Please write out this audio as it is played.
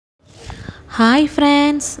Hi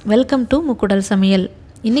friends, welcome to Mukkudal சமையல்.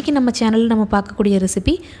 இன்னைக்கு நம்ம சேனல்ல நம்ம பார்க்கக்கூடிய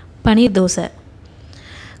ரெசிபி பனீர் தோசை.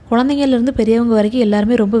 குழந்தைங்கள்ல இருந்து பெரியவங்க வரைக்கும்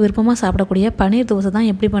எல்லாரும் ரொம்ப விருப்பமா சாப்பிடக்கூடிய பனீர் தோசை தான்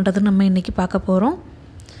எப்படி பண்றதுன்னு நம்ம இன்னைக்கு பார்க்க போறோம்.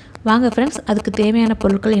 வாங்க friends, அதுக்கு தேவையான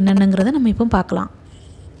பொருட்கள் என்னென்னங்கறதை நம்ம இப்போ பார்க்கலாம்.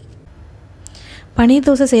 பனீர்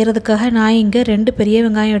தோசை செய்யிறதுக்காக நான் இங்க 2 பெரிய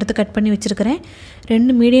வெங்காயம் எடுத்து கட் பண்ணி வச்சிருக்கேன்.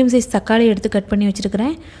 2 மீடியம் சைஸ் தக்காளி எடுத்து கட் பண்ணி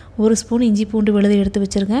வச்சிருக்கேன். 1 ஸ்பூன் இஞ்சி பூண்டு விழுது எடுத்து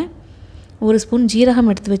வச்சிருக்கேன். 1 ஸ்பூன்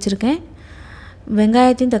ஜீரகம் எடுத்து வச்சிருக்கேன்.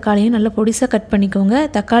 வெங்காயத்தையும் தக்காளியும் நல்லா பொடிசா கட் பண்ணிக்கோங்க.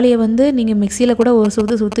 தக்காளியை வந்து நீங்க மிக்ஸில கூட ஒரு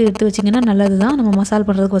சுத்து எடுத்து வச்சீங்கன்னா நல்லதுதான். நம்ம மசாலா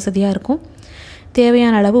பண்றதுக்கு வசதியா இருக்கும்.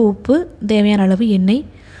 தேவையான அளவு உப்பு, தேவையான அளவு எண்ணெய்.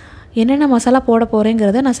 என்னென்ன மசாலா போட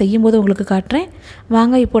போறேங்கறதை நான் செய்யும்போது உங்களுக்கு காட்றேன்.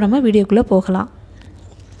 வாங்க இப்போ நம்ம வீடியோக்குள்ள போகலாம்.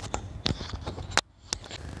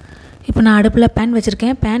 இப்போ நான் அடுப்புல pan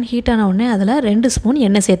வச்சிருக்கேன். pan ஹீட் ஆன உடனே அதுல 2 ஸ்பூன்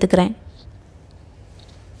எண்ணெய் சேர்த்துக்கிறேன்.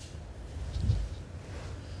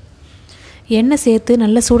 எண்ணெய் சேர்த்து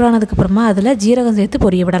நல்லா சூடானதுக்கு அப்புறமா அதுல ஜீரகம் சேர்த்து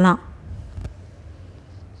பொரிய விடலாம்.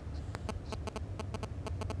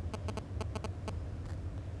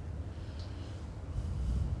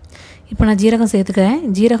 இப்போ நான் ஜீரகம் சேர்த்துக்கிறேன்.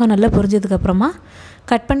 ஜீரகம் நல்லா பொரிஞ்சதுக்கு அப்புறமா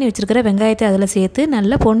கட் பண்ணி வச்சிருக்கிற வெங்காயத்தை அதுல சேர்த்து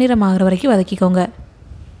நல்லா பொன்னிறம் ஆகுற வரைக்கும் வதக்கிக்கோங்க.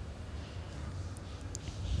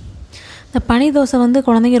 இந்த பனீர் தோசை வந்து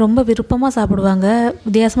குழந்தைங்க ரொம்ப விருப்பமா சாப்பிடுவாங்க.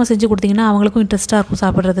 வித்தியாசமா செஞ்சு கொடுத்தீங்கன்னா அவங்களுக்கும் இன்ட்ரஸ்டா இருக்கும்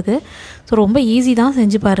சாப்பிடுறதுக்கு. சோ ரொம்ப ஈஸி தான்,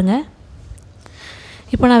 செஞ்சு பாருங்க.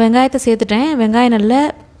 இப்போ நான் வெங்காயத்தை சேர்த்துட்டேன். வெங்காயம் நல்லா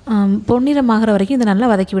பொன்னிறம் ஆகுற வரைக்கும் இத நல்லா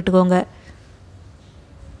வதக்கி விட்டுக்கோங்க.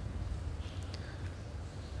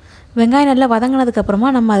 வெங்காயம் நல்லா வதங்கினதுக்கு அப்புறமா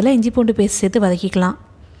நம்ம அதுல இஞ்சி பூண்டு பேஸ்ட் சேர்த்து வதக்கிக்கலாம்.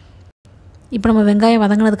 இப்போ நம்ம வெங்காயம்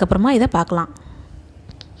வதங்கினதுக்கு அப்புறமா இத பார்க்கலாம்.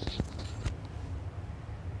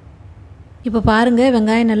 இப்போ பாருங்க,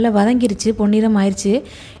 வெங்காயம் நல்லா வதங்கிருச்சு, பொன்னிறம் ஆயிருச்சு.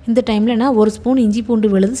 இந்த டைம்ல நான் 1 ஸ்பூன் இஞ்சி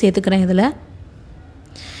பூண்டு விழுது சேர்த்துக்கிறேன். இதுல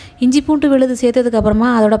இஞ்சி பூண்டு விழுது சேர்த்ததுக்கு அப்புறமா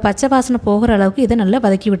அதோட பச்சை வாசனை போகிற அளவுக்கு இத நல்லா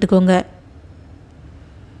வதக்கி விட்டுக்கோங்க.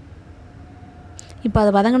 இப்போ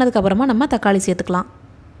அது வதங்கினதுக்கு அப்புறமா நம்ம தக்காளி சேர்த்துக்கலாம்.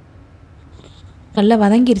 நல்லா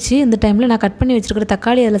வதங்கிருச்சு. இந்த டைம்ல நான் கட் பண்ணி வச்சிருக்கிற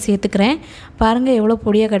தக்காளி அதல சேர்த்துக்கிறேன். பாருங்க எவ்வளவு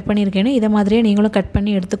பொடியா கட் பண்ணிருக்கேன்னு. இத மாதிரியே நீங்களும் கட்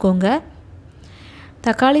பண்ணி எடுத்துக்கோங்க.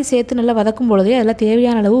 தக்காளி சேர்த்து நல்லா வதக்கும் பொழுதே அதல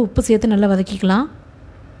தேவையான அளவு உப்பு சேர்த்து நல்லா வதக்கிக்கலாம்.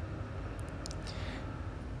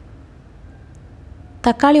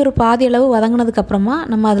 தக்காளி ஒரு பாதி அளவு வதங்கினதுக்கு அப்புறமா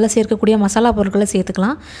நம்ம அதல சேர்க்கக்கூடிய மசாலா பொருட்களை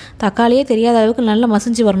சேர்த்துக்கலாம். தக்காளியே தெரியாத அளவுக்கு நல்லா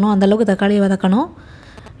மசிஞ்சு வரணும். அந்த அளவுக்கு தக்காளியை வதக்கணும்.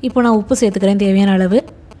 இப்போ நான் உப்பு சேர்த்துக்கிறேன் தேவையான அளவு.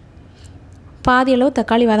 பாதி அளவு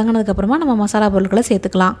தக்காளி வதங்கினதுக்கு அப்புறமா நம்ம மசாலா பொருட்களை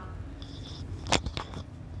சேர்த்துக்கலாம்.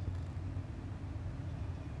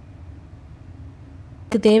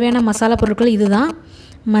 இதுக்கு தேவையான மசாலா பொருட்கள் இதுதான்.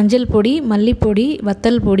 மஞ்சள் பொடி, மல்லிப்பொடி,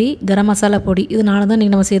 வத்தல் பொடி, கரம் மசாலா பொடி. இது நாலு தான்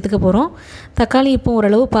நம்ம சேர்த்துக்க போறோம். தக்காளி இப்போ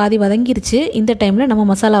ஓரளவு பாதி வதங்கிருச்சு. இந்த டைம்ல நம்ம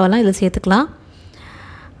மசாலாவெல்லாம் இதல சேர்த்துக்கலாம்.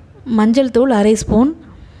 மஞ்சள் தூள் 1/2 ஸ்பூன்,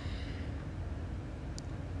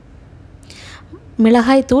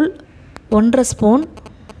 மிளகாய் தூள் 1/2 ஸ்பூன்,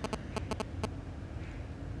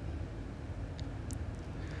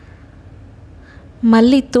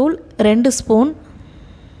 மல்லித்தூள் 2 ஸ்பூன்,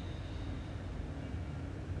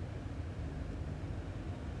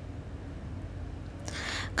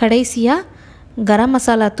 கடைசியா கரம்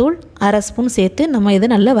மசாலா தூள் 1/2 ஸ்பூன் சேர்த்து நம்ம இத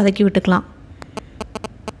நல்லா வதக்கி விட்டுக்கலாம்.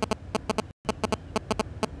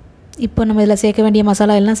 இப்போ நம்ம இதல சேர்க்க வேண்டிய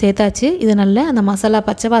மசாலா எல்லாம் சேர்த்தாச்சு. இது நல்லா அந்த மசாலா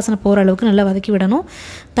பச்சை வாசனை போற அளவுக்கு நல்லா வதக்கி விடணும்.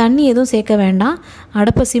 தண்ணி எதுவும் சேர்க்க வேண்டாம்.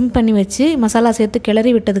 அடுப்பை சிம் பண்ணி வச்சு மசாலா சேர்த்து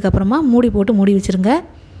கிளறி விட்டதுக்கு அப்புறமா மூடி போட்டு மூடி வச்சிருங்க.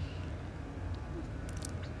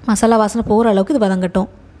 மசாலா வாசனை போற அளவுக்கு இது வதங்கட்டும்.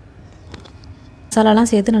 மசாலாலாம்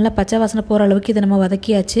சேர்த்து நல்லா பச்சை வாசனை போற அளவுக்கு இத நம்ம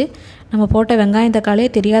வதக்கியாச்சு. நம்ம போட்ட வெங்காயம் தக்காளியே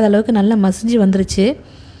தெரியாத அளவுக்கு நல்லா மசிஞ்சு வந்துருச்சு.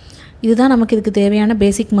 இதுதான் நமக்கு இதுக்கு தேவையான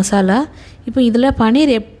பேசிக் மசாலா. இப்போ இதுல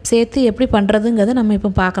பனீர் சேர்த்து எப்படி பண்றதுங்கறதை நம்ம இப்போ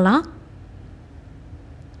பார்க்கலாம்.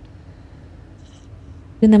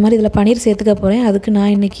 இந்த மாதிரி இதுல பனீர் சேர்த்துக்க போறேன். அதுக்கு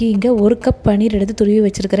நான் இன்னைக்கு இங்க 1 கப் பனீர் எடுத்து துருவி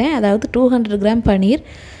வச்சிருக்கேன். அதாவது 200 கிராம் பனீர்.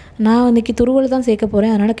 நான் இன்னைக்கு துருவல் தான் சேர்க்க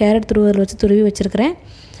போறேன். அதனால கேரட் துருவல் வச்சு துருவி வச்சிருக்கேன்.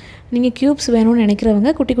 நீங்க கியூப்ஸ் வேணும்னு நினைக்கிறவங்க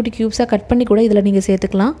குட்டி குட்டி கியூப்ஸா கட் பண்ணி கூட இதல நீங்க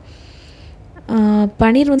சேர்த்துக்கலாம்.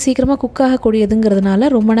 பனீர் வந்து சீக்கிரமா குக் ஆக கூடியதுங்கிறதுனால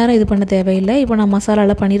ரொம்ப நேரம் இது பண்ண தேவையில்லை. இப்போ நான்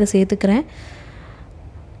மசாலால பனீரை சேர்த்துக்கிறேன்.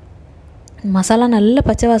 மசாலா நல்ல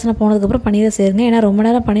பச்சை வாசனை போனதுக்கு அப்புறம் பனீரை சேருங்க. ஏன்னா ரொம்ப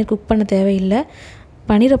நேரம் பனீர் குக் பண்ண தேவையில்லை.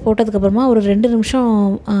 பனீரை போட்டதுக்கு அப்புறமா ஒரு 2 நிமிஷம்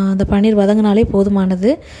அந்த பனீர் வதங்கினாலே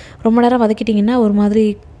போதுமானது. ரொம்ப நேரம் வதக்கிட்டீங்கன்னா ஒரு மாதிரி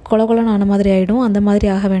கொலகொலன்னு ஆன மாதிரி ஆயிடும். அந்த மாதிரி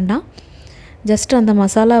ஆக வேண்டாம். ஜஸ்ட் அந்த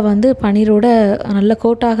மசாலா வந்து பனீரோட நல்ல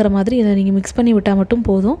கோட் ஆகுற மாதிரி இத நீங்க mix பண்ணி விட்டா மட்டும்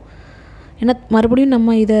போதும். ஏன்னா மறுபடியும்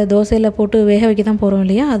நம்ம இத தோசையில போட்டு வேக வைக்க தான் போறோம்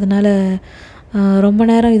இல்லையா? அதனால ரொம்ப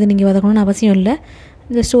நேரம் இது நீங்க வதக்கணும்னு அவசியம் இல்ல.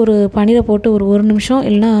 ஜஸ்ட் ஒரு பனீரை போட்டு ஒரு 1 நிமிஷம்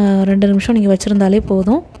இல்லனா 2 நிமிஷம் நீங்க வச்சிருந்தாலே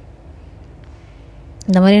போதும்.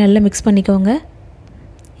 இந்த மாதிரி நல்லா mix பண்ணிக்கோங்க.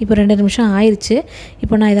 இப்போ 2 நிமிஷம் ஆயிடுச்சு.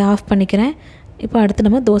 இப்போ நான் இதை ஆஃப் பண்ணிக்கிறேன். இப்போ அடுத்து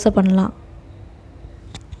நம்ம தோசை பண்ணலாம்.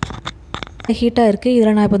 ஹீட்டாக இருக்குது.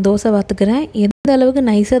 இதில் நான் இப்போ தோசை வாத்துக்கிறேன். எந்த அளவுக்கு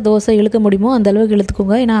நைஸாக தோசை இழுக்க முடியுமோ அந்த அளவுக்கு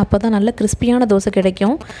இழுத்துக்கோங்க. ஏன்னா அப்போ தான் நல்ல கிறிஸ்பியான தோசை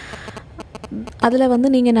கிடைக்கும். அதில் வந்து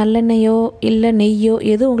நீங்கள் நல்லெண்ணெயோ இல்லை நெய்யோ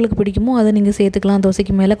எது உங்களுக்கு பிடிக்குமோ அதை நீங்கள் சேர்த்துக்கலாம்.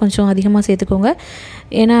 தோசைக்கு மேலே கொஞ்சம் அதிகமாக சேர்த்துக்கோங்க.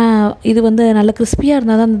 ஏன்னா இது வந்து நல்ல கிறிஸ்பியாக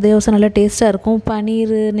இருந்தால் தான் அந்த தோசை நல்லா டேஸ்ட்டாக இருக்கும்.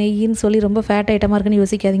 பன்னீர் நெய்யின்னு சொல்லி ரொம்ப ஃபேட் ஐட்டமாக இருக்குன்னு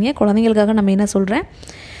யோசிக்காதீங்க. குழந்தைங்களுக்காக நம்ம என்ன சொல்கிறேன்,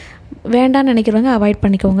 வேண்டான்னு நினைக்கிறவங்க அவாய்ட்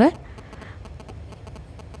பண்ணிக்கோங்க.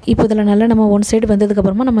 இப்போ இதில் நல்லா நம்ம ஒன் சைடு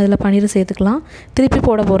வந்ததுக்கப்புறமா நம்ம இதில் பன்னீர் சேர்த்துக்கலாம். திருப்பி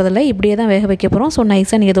போட போகிறதில்ல, இப்படியே தான் வேக வைக்க போகிறோம். ஸோ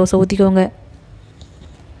நைஸாக நீங்கள் தோசை ஊற்றிக்கோங்க.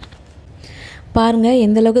 பாருங்கள்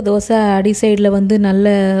எந்தளவுக்கு தோசை அடி சைடில் வந்து நல்ல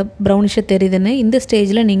ப்ரௌனிஷாக தெரியுதுன்னு. இந்த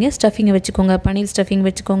ஸ்டேஜில் நீங்கள் ஸ்டஃபிங்கை வச்சுக்கோங்க, பன்னீர் ஸ்டஃபிங்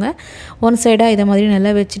வச்சுக்கோங்க. ஒன் சைடாக இதை மாதிரி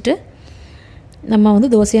நல்லா வச்சுட்டு நம்ம வந்து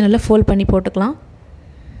தோசையை நல்லா ஃபோல்ட் பண்ணி போட்டுக்கலாம்.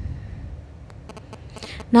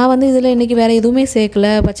 நான் வந்து இதில் இன்றைக்கி வேறு எதுவுமே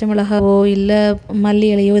சேர்க்கலை. பச்சை மிளகாவோ இல்லை மல்லி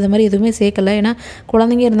இலையோ இது மாதிரி எதுவுமே சேர்க்கலை. ஏன்னா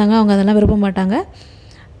குழந்தைங்க இருந்தாங்க, அவங்க அதெல்லாம் விரும்ப மாட்டாங்க.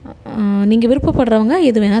 நீங்கள் விருப்பப்படுறவங்க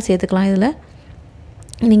எது வேணால் சேர்த்துக்கலாம்.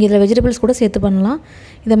 நீங்கள் இதில் வெஜிடபிள்ஸ் கூட சேர்த்து பண்ணலாம்.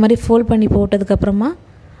 இதை மாதிரி ஃபோல்ட் பண்ணி போட்டதுக்கப்புறமா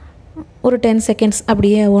ஒரு 10 செகண்ட்ஸ்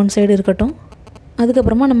அப்படியே ஒன் சைடு இருக்கட்டும்.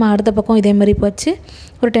 அதுக்கப்புறமா நம்ம அடுத்த பக்கம் இதே மாதிரி வச்சு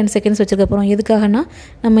ஒரு 10 செகண்ட்ஸ் வச்சுருக்கப்புறம் எதுக்காகனா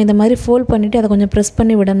நம்ம இந்த மாதிரி ஃபோல்ட் பண்ணிவிட்டு அதை கொஞ்சம் ப்ரெஸ்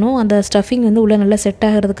பண்ணி விடணும். அந்த ஸ்டஃபிங் வந்து உள்ளே நல்லா செட்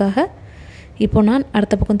ஆகிறதுக்காக. இப்போ நான்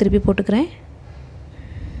அடுத்த பக்கம் திருப்பி போட்டுக்கிறேன்.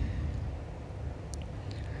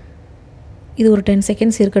 இது ஒரு 10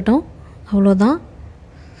 செகண்ட்ஸ் இருக்கட்டும். அவ்வளோதான்,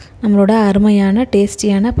 நம்மளோட அருமையான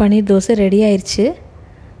டேஸ்டியான பன்னீர் தோசை ரெடி ஆயிடுச்சு.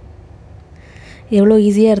 எவ்வளோ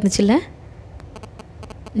ஈஸியாக இருந்துச்சுல்ல?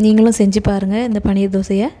 நீங்களும் செஞ்சு பாருங்கள் இந்த பன்னீர்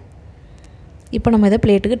தோசையை. இப்போ நம்ம இதை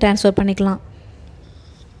பிளேட்டுக்கு ட்ரான்ஸ்ஃபர் பண்ணிக்கலாம்.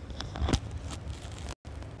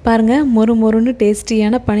 பாருங்கள், மொறுன்னு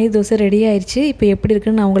டேஸ்டியான பன்னீர் தோசை ரெடி ஆயிடுச்சு. இப்போ எப்படி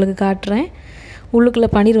இருக்குன்னு நான் உங்களுக்கு காட்டுறேன். உள்ளுக்குள்ளே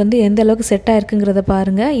பன்னீர் வந்து எந்த அளவுக்கு செட்டாக இருக்குங்கிறத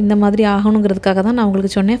பாருங்கள். இந்த மாதிரி ஆகணுங்கிறதுக்காக தான் நான்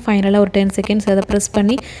உங்களுக்கு சொன்னேன் ஃபைனலாக ஒரு 10 செகண்ட்ஸ் அதை ப்ரெஸ்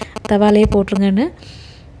பண்ணி தவாலையே போட்டுருங்கன்னு.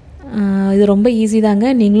 இது ரொம்ப ஈஸி தாங்க.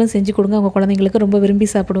 நீங்களும் செஞ்சு கொடுங்க, உங்கள் குழந்தைங்களுக்கு ரொம்ப விரும்பி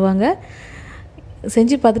சாப்பிடுவாங்க.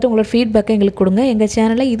 செஞ்சு பார்த்துட்டு உங்களோட ஃபீட்பேக்கை எங்களுக்கு கொடுங்க. எங்கள்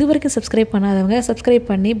சேனலை இது வரைக்கும் சப்ஸ்கிரைப் பண்ணாதவங்க சப்ஸ்கிரைப்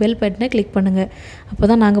பண்ணி பெல் பட்டனை கிளிக் பண்ணுங்கள். அப்போ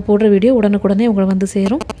தான் நாங்கள் போடுற வீடியோ உடனுக்குடனே உங்களை வந்து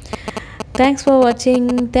சேரும். தேங்க்ஸ் ஃபார்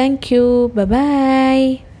வாட்சிங். தேங்க்யூ. Bye bye.